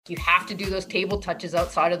You have to do those table touches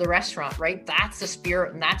outside of the restaurant, right? That's the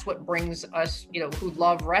spirit, and that's what brings us, who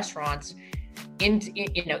love restaurants in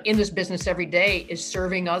this business every day, is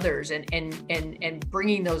serving others and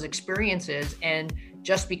bringing those experiences. And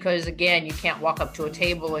just because, again, you can't walk up to a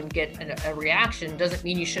table and get a reaction doesn't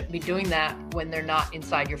mean you shouldn't be doing that when they're not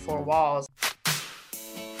inside your four walls.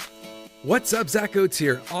 What's up, Zach Oates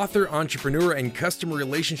here, author, entrepreneur, and customer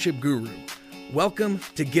relationship guru. Welcome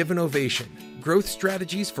to Give an Ovation, growth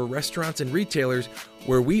strategies for restaurants and retailers,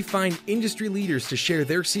 where we find industry leaders to share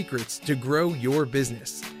their secrets to grow your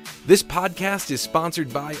business. This podcast is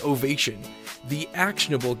sponsored by Ovation, the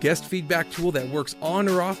actionable guest feedback tool that works on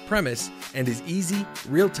or off premise and is easy,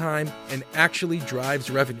 real-time, and actually drives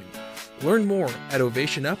revenue. Learn more at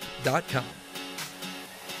ovationup.com.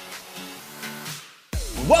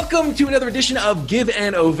 Welcome to another edition of Give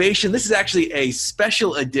an Ovation. This is actually a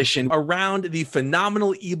special edition around the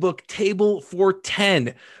phenomenal ebook Table for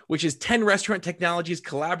 10, which is 10 restaurant technologies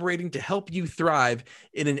collaborating to help you thrive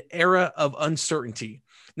in an era of uncertainty.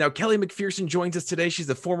 Now, Kelly McPherson joins us today. She's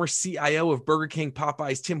the former CIO of Burger King,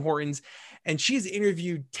 Popeyes, Tim Hortons, and she's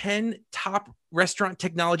interviewed 10 top restaurant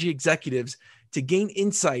technology executives to gain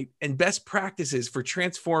insight and best practices for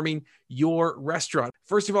transforming your restaurant.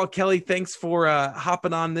 First of all, Kelly, thanks for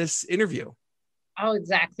hopping on this interview. Oh,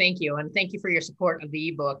 Zach, thank you. And thank you for your support of the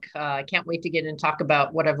ebook. I can't wait to get in and talk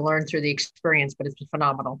about what I've learned through the experience, but it's been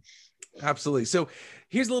phenomenal. Absolutely. So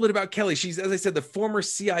here's a little bit about Kelly. She's, as I said, the former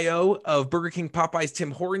CIO of Burger King, Popeyes,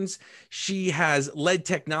 Tim Hortons. She has led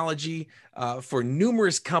technology for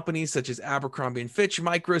numerous companies such as Abercrombie & Fitch,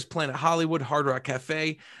 Micros, Planet Hollywood, Hard Rock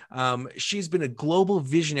Cafe. She's been a global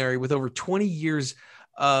visionary with over 20 years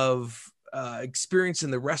of experience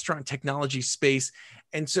in the restaurant technology space.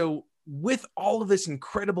 And so with all of this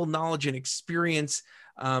incredible knowledge and experience,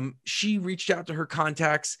 she reached out to her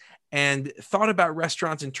contacts and thought about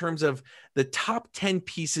restaurants in terms of the top 10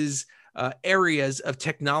 pieces, areas of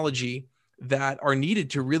technology that are needed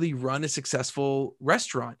to really run a successful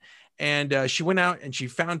restaurant. And she went out and she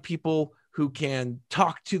found people who can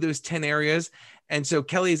talk to those 10 areas. And so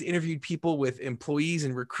Kelly has interviewed people with employees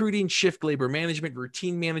and recruiting, shift labor management,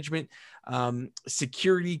 routine management,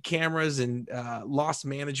 security cameras and loss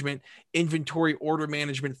management, inventory order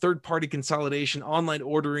management, third-party consolidation, online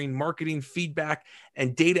ordering, marketing, feedback,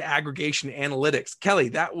 and data aggregation analytics. Kelly,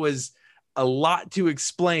 that was a lot to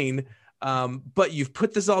explain, but you've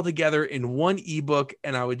put this all together in one ebook,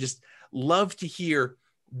 and I would just love to hear,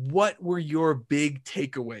 what were your big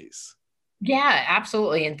takeaways? Yeah,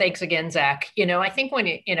 absolutely. And thanks again, Zach. I think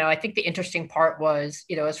I think the interesting part was,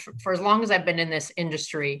 for as long as I've been in this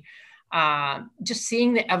industry, just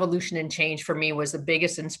seeing the evolution and change for me was the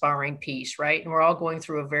biggest inspiring piece, right? And we're all going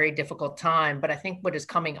through a very difficult time, but I think what is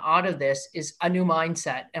coming out of this is a new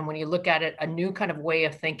mindset. And when you look at it, a new kind of way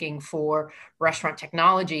of thinking for restaurant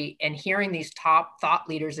technology, and hearing these top thought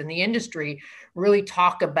leaders in the industry really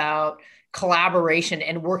talk about collaboration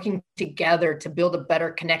and working together to build a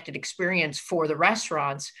better connected experience for the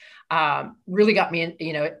restaurants, really got me,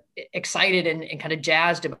 excited and kind of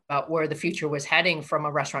jazzed about where the future was heading from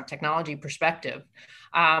a restaurant technology perspective.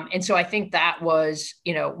 And so I think that was,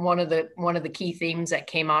 one of the key themes that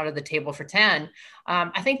came out of the Table for 10.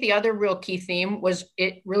 I think the other real key theme was,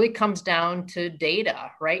 it really comes down to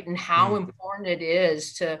data, right? And how important it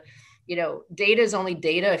is to, data is only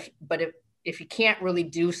data, but if you can't really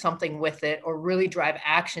do something with it or really drive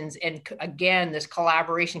actions, and again, this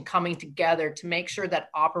collaboration coming together to make sure that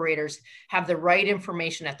operators have the right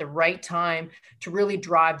information at the right time to really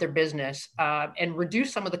drive their business, and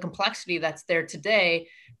reduce some of the complexity that's there today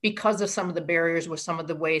because of some of the barriers with some of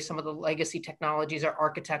the way some of the legacy technologies are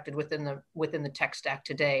architected within the tech stack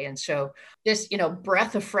today. And so this,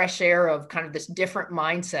 breath of fresh air of kind of this different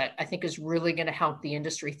mindset, I think is really going to help the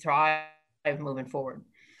industry thrive moving forward.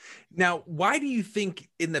 Now, why do you think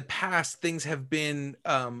in the past things have been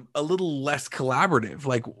a little less collaborative?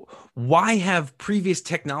 Like, why have previous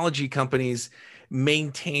technology companies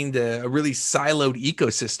maintained a really siloed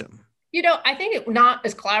ecosystem? I think it not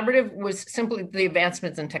as collaborative was simply the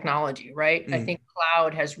advancements in technology, right? I think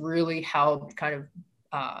cloud has really helped kind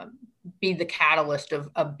of be the catalyst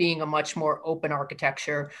of being a much more open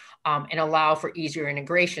architecture, and allow for easier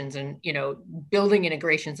integrations. And, building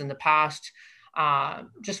integrations in the past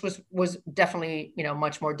just was definitely,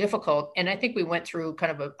 much more difficult. And I think we went through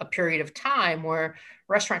kind of a period of time where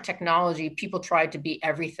restaurant technology, people tried to be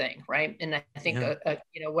everything, right? And I think,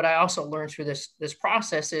 what I also learned through this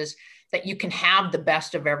process is that you can have the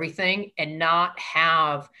best of everything and not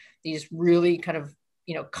have these really kind of,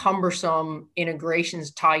 cumbersome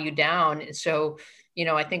integrations tie you down. And so,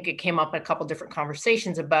 I think it came up in a couple different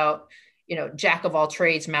conversations about, jack of all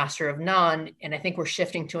trades, master of none. And I think we're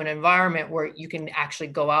shifting to an environment where you can actually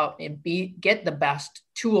go out and get the best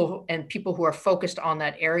tool and people who are focused on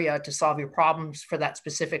that area to solve your problems for that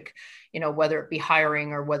specific, whether it be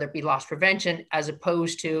hiring or whether it be loss prevention, as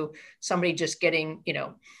opposed to somebody just getting,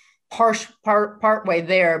 part way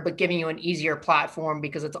there, but giving you an easier platform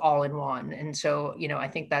because it's all in one. And so, I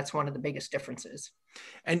think that's one of the biggest differences.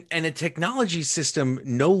 And a technology system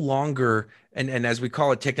no longer, and as we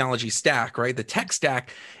call it, technology stack, right? The tech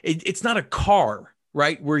stack, it's not a car,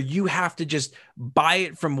 right? Where you have to just buy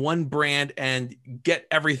it from one brand and get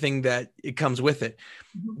everything that it comes with it.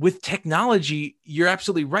 Mm-hmm. With technology, you're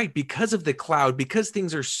absolutely right. Because of the cloud, because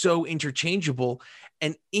things are so interchangeable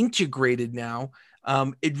and integrated now,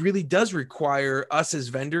 it really does require us as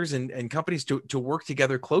vendors and companies to work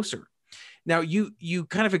together closer. Now, you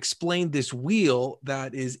kind of explained this wheel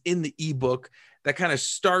that is in the ebook that kind of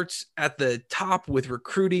starts at the top with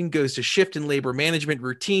recruiting, goes to shift and labor management,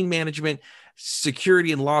 routine management,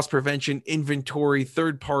 security and loss prevention, inventory,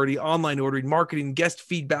 third party, online ordering, marketing, guest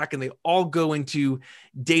feedback, and they all go into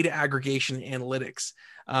data aggregation and analytics.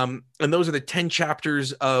 And those are the 10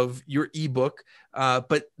 chapters of your ebook.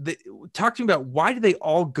 But talk to me about, why do they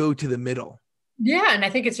all go to the middle? Yeah. And I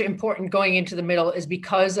think it's important going into the middle is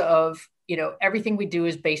because of, everything we do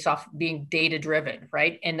is based off being data driven,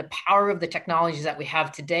 right? And the power of the technologies that we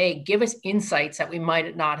have today give us insights that we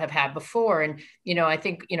might not have had before. And, I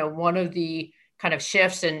think, one of the kind of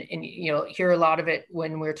shifts and hear a lot of it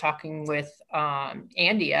when we're talking with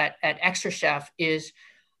Andy at xtraCHEF is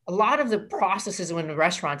a lot of the processes in the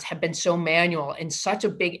restaurants have been so manual and such a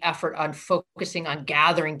big effort on focusing on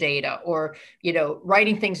gathering data or,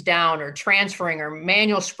 writing things down or transferring or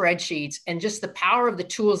manual spreadsheets. And just the power of the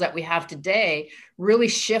tools that we have today really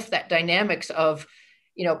shift that dynamics of,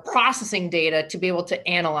 processing data to be able to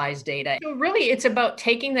analyze data. So really, it's about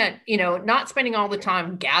taking that, not spending all the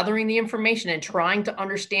time gathering the information and trying to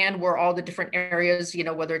understand where all the different areas,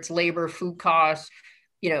 whether it's labor, food costs,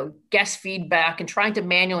 guest feedback, and trying to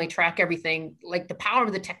manually track everything. Like, the power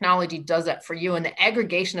of the technology does that for you. And the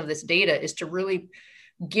aggregation of this data is to really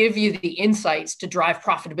give you the insights to drive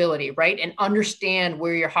profitability, right? And understand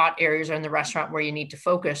where your hot areas are in the restaurant, where you need to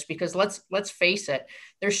focus. Because let's face it,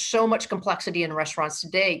 there's so much complexity in restaurants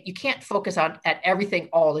today. You can't focus at everything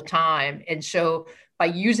all the time. And so by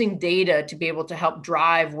using data to be able to help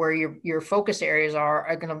drive where your focus areas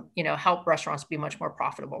are going to, help restaurants be much more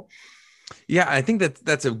profitable. Yeah, I think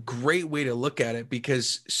that's a great way to look at it,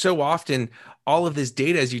 because so often all of this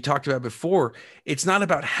data, as you talked about before, it's not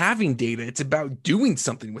about having data, it's about doing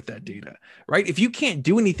something with that data, right? If you can't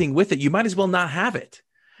do anything with it, you might as well not have it.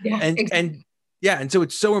 Yeah, exactly. And so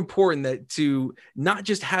it's so important that to not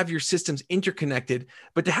just have your systems interconnected,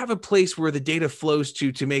 but to have a place where the data flows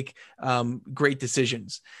to make great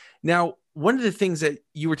decisions. Now, one of the things that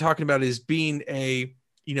you were talking about is being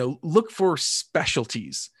look for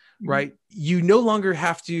specialties. Right? You no longer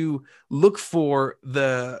have to look for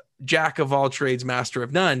the jack of all trades, master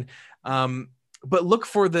of none, but look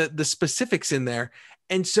for the specifics in there.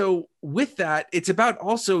 And so with that, it's about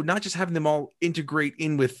also not just having them all integrate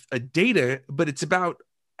in with a data, but it's about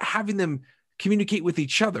having them communicate with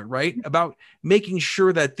each other, right? About making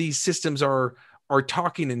sure that these systems are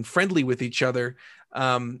talking and friendly with each other.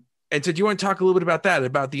 And so do you want to talk a little bit about that,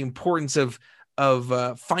 about the importance of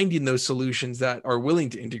finding those solutions that are willing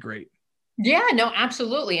to integrate? Yeah, no,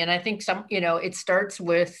 absolutely. And I think it starts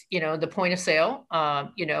with, the point of sale,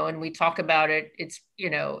 and we talk about it.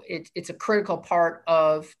 It's a critical part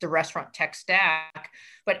of the restaurant tech stack,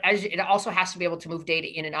 but it also has to be able to move data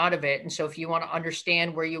in and out of it. And so if you want to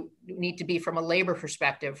understand where you need to be from a labor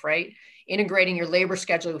perspective, right? Integrating your labor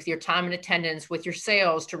schedule with your time and attendance, with your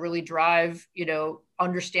sales to really drive,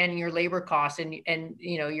 understanding your labor costs and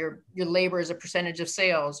your labor as a percentage of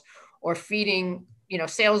sales, or feeding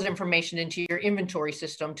sales information into your inventory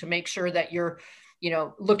system to make sure that you're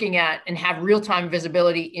looking at and have real-time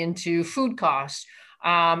visibility into food costs.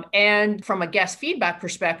 And from a guest feedback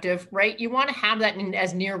perspective, right, you want to have that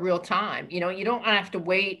as near real time. You don't have to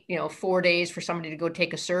wait 4 days for somebody to go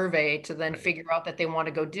take a survey to then figure out that they want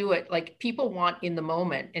to go do it. Like, people want in the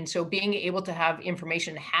moment. And so being able to have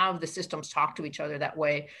information, have the systems talk to each other that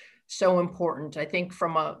way, so important. I think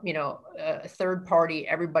from a third party,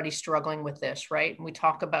 everybody's struggling with this, right? And we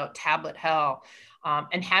talk about tablet hell,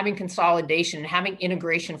 and having consolidation and having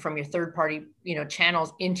integration from your third party,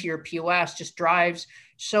 channels into your POS just drives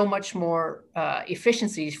so much more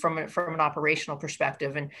efficiencies from an operational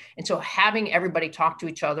perspective. And so having everybody talk to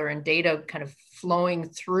each other and data kind of flowing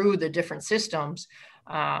through the different systems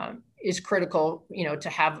is critical, to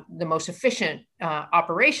have the most efficient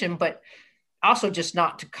operation. But also just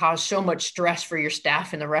not to cause so much stress for your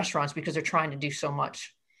staff in the restaurants because they're trying to do so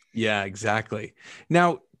much. Yeah, exactly.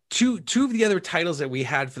 Now, two of the other titles that we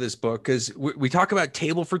had for this book, because we talk about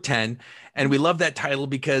Table for 10, and we love that title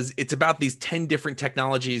because it's about these 10 different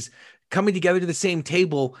technologies coming together to the same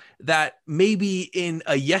table that maybe in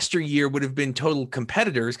a yesteryear would have been total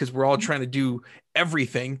competitors because we're all trying to do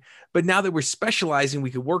everything. But now that we're specializing,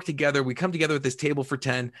 we could work together. We come together at this Table for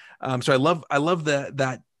 10. So I love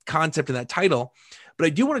that concept and that title. But I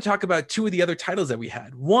do want to talk about two of the other titles that we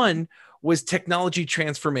had. One was technology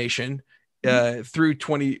transformation through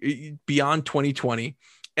beyond 2020,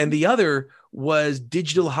 and the other was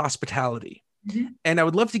digital hospitality. Mm-hmm. And I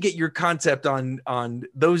would love to get your concept on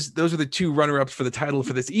those. Those are the two runner-ups for the title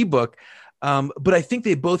for this ebook. But I think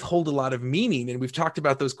they both hold a lot of meaning, and we've talked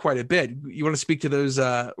about those quite a bit. You want to speak to those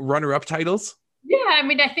runner-up titles? Yeah, I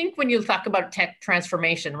mean, I think when you talk about tech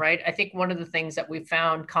transformation, right? I think one of the things that we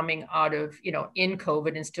found coming out of, in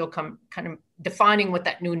COVID and still kind of defining what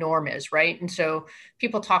that new norm is, right? And so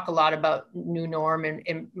people talk a lot about new norm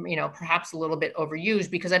and perhaps a little bit overused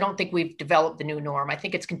because I don't think we've developed the new norm. I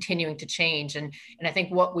think it's continuing to change. And I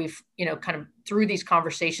think what we've, kind of through these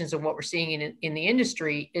conversations and what we're seeing in the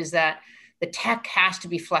industry is that the tech has to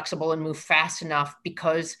be flexible and move fast enough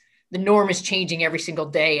because the norm is changing every single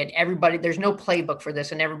day and there's no playbook for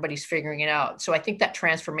this and everybody's figuring it out. So I think that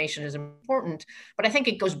transformation is important, but I think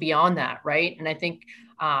it goes beyond that, right? And I think,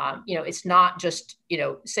 it's not just,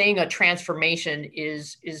 saying a transformation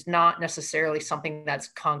is not necessarily something that's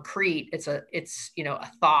concrete. It's a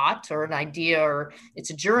thought or an idea, or it's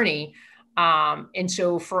a journey. And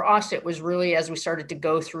so for us, it was really, as we started to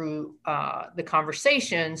go through the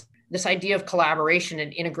conversations, this idea of collaboration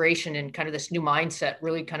and integration and kind of this new mindset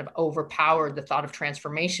really kind of overpowered the thought of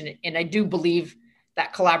transformation. And I do believe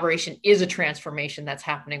that collaboration is a transformation that's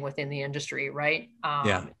happening within the industry, right?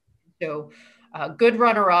 So good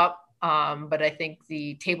runner up, but I think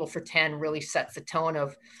the Table for 10 really sets the tone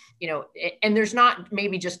of, and there's not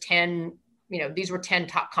maybe just 10, these were 10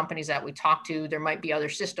 top companies that we talked to. There might be other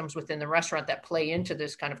systems within the restaurant that play into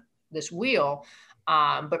this kind of this wheel.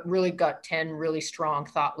 But really got 10 really strong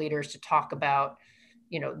thought leaders to talk about,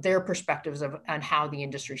 their perspectives on how the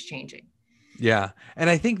industry is changing. Yeah. And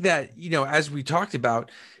I think that, as we talked about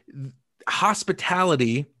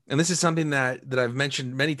hospitality, and this is something that I've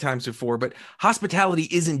mentioned many times before, but hospitality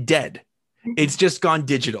isn't dead. It's just gone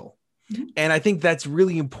digital. And I think that's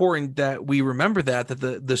really important that we remember that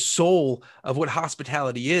the soul of what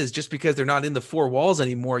hospitality is, just because they're not in the four walls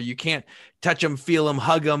anymore, you can't touch them, feel them,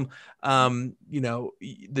 hug them.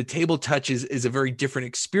 The table touch is a very different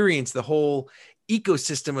experience. The whole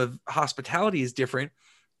ecosystem of hospitality is different,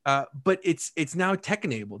 but it's now tech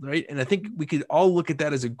enabled, right? And I think we could all look at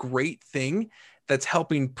that as a great thing that's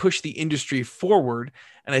helping push the industry forward.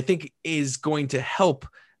 And I think is going to help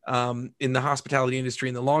in the hospitality industry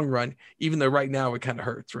in the long run, even though right now it kind of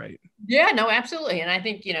hurts, right? Yeah, no, absolutely. And I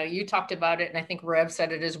think, you talked about it, and I think Rev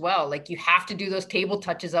said it as well. Like, you have to do those table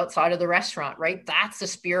touches outside of the restaurant, right? That's the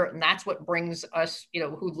spirit. And that's what brings us,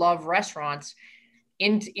 who love restaurants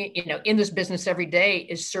in this business every day,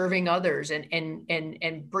 is serving others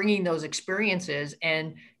and bringing those experiences.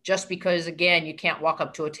 And just because, again, you can't walk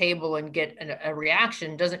up to a table and get a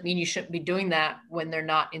reaction doesn't mean you shouldn't be doing that when they're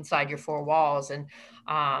not inside your four walls. And,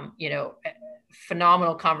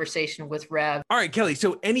 phenomenal conversation with Rev. All right, Kelly.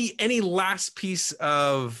 So any last piece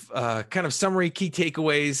of kind of summary, key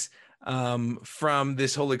takeaways from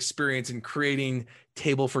this whole experience in creating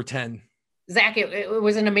Table for 10? Zach, it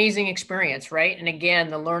was an amazing experience, right? And again,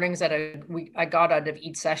 the learnings that I got out of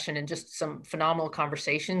each session, and just some phenomenal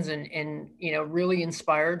conversations, and really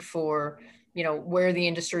inspired for where the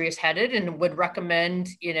industry is headed, and would recommend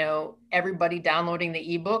everybody downloading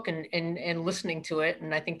the ebook and listening to it.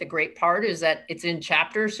 And I think the great part is that it's in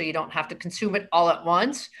chapters, so you don't have to consume it all at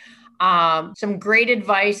once. Some great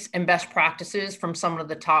advice and best practices from some of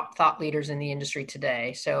the top thought leaders in the industry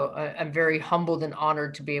today. So I'm very humbled and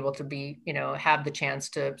honored to be able to have the chance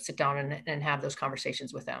to sit down and have those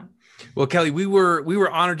conversations with them. Well, Kelly, we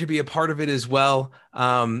were honored to be a part of it as well.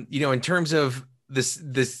 In terms of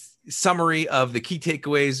this summary of the key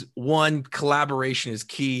takeaways: 1, collaboration is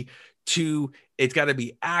key. 2, it's got to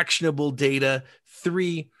be actionable data.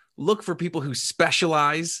 3, look for people who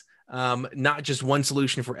specialize. Not just one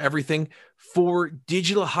solution for everything. 4,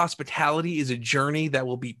 digital hospitality is a journey that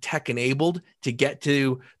will be tech enabled to get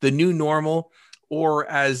to the new normal, or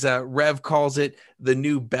as Rev calls it, the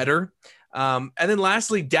new better. And then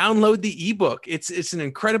lastly, download the ebook. It's an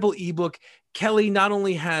incredible ebook. Kelly not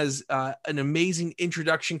only has an amazing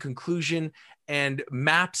introduction, conclusion, and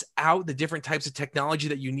maps out the different types of technology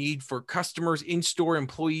that you need for customers, in-store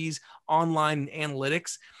employees, online, and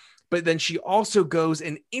analytics. But then she also goes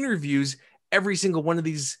and interviews every single one of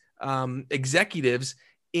these executives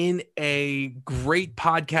in a great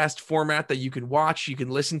podcast format that you can watch, you can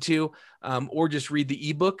listen to, or just read the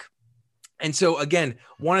ebook. And so again,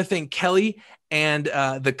 want to thank Kelly and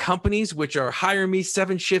the companies, which are Hire Me,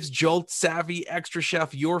 7 Shifts, Jolt, Savvy, Extra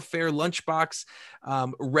Chef, Your Fair, Lunchbox,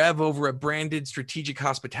 Rev over at Branded, Strategic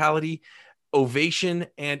Hospitality, Ovation,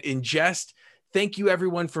 and Ingest. Thank you,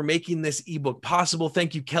 everyone, for making this ebook possible.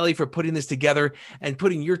 Thank you, Kelly, for putting this together and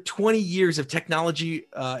putting your 20 years of technology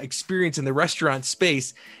experience in the restaurant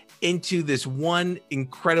space into this one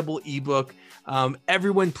incredible ebook.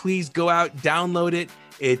 Everyone, please go out, download it.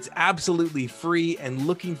 It's absolutely free, and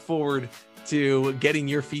looking forward to getting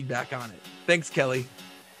your feedback on it. Thanks, Kelly.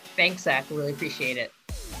 Thanks, Zach. Really appreciate it.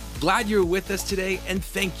 Glad you're with us today, and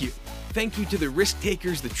thank you. Thank you to the risk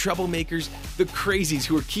takers, the troublemakers, the crazies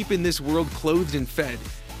who are keeping this world clothed and fed.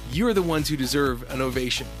 You're the ones who deserve an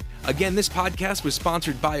ovation. Again, this podcast was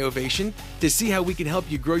sponsored by Ovation. To see how we can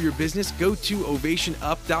help you grow your business, go to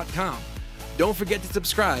ovationup.com. Don't forget to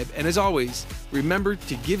subscribe, and as always, remember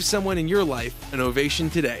to give someone in your life an ovation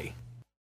today.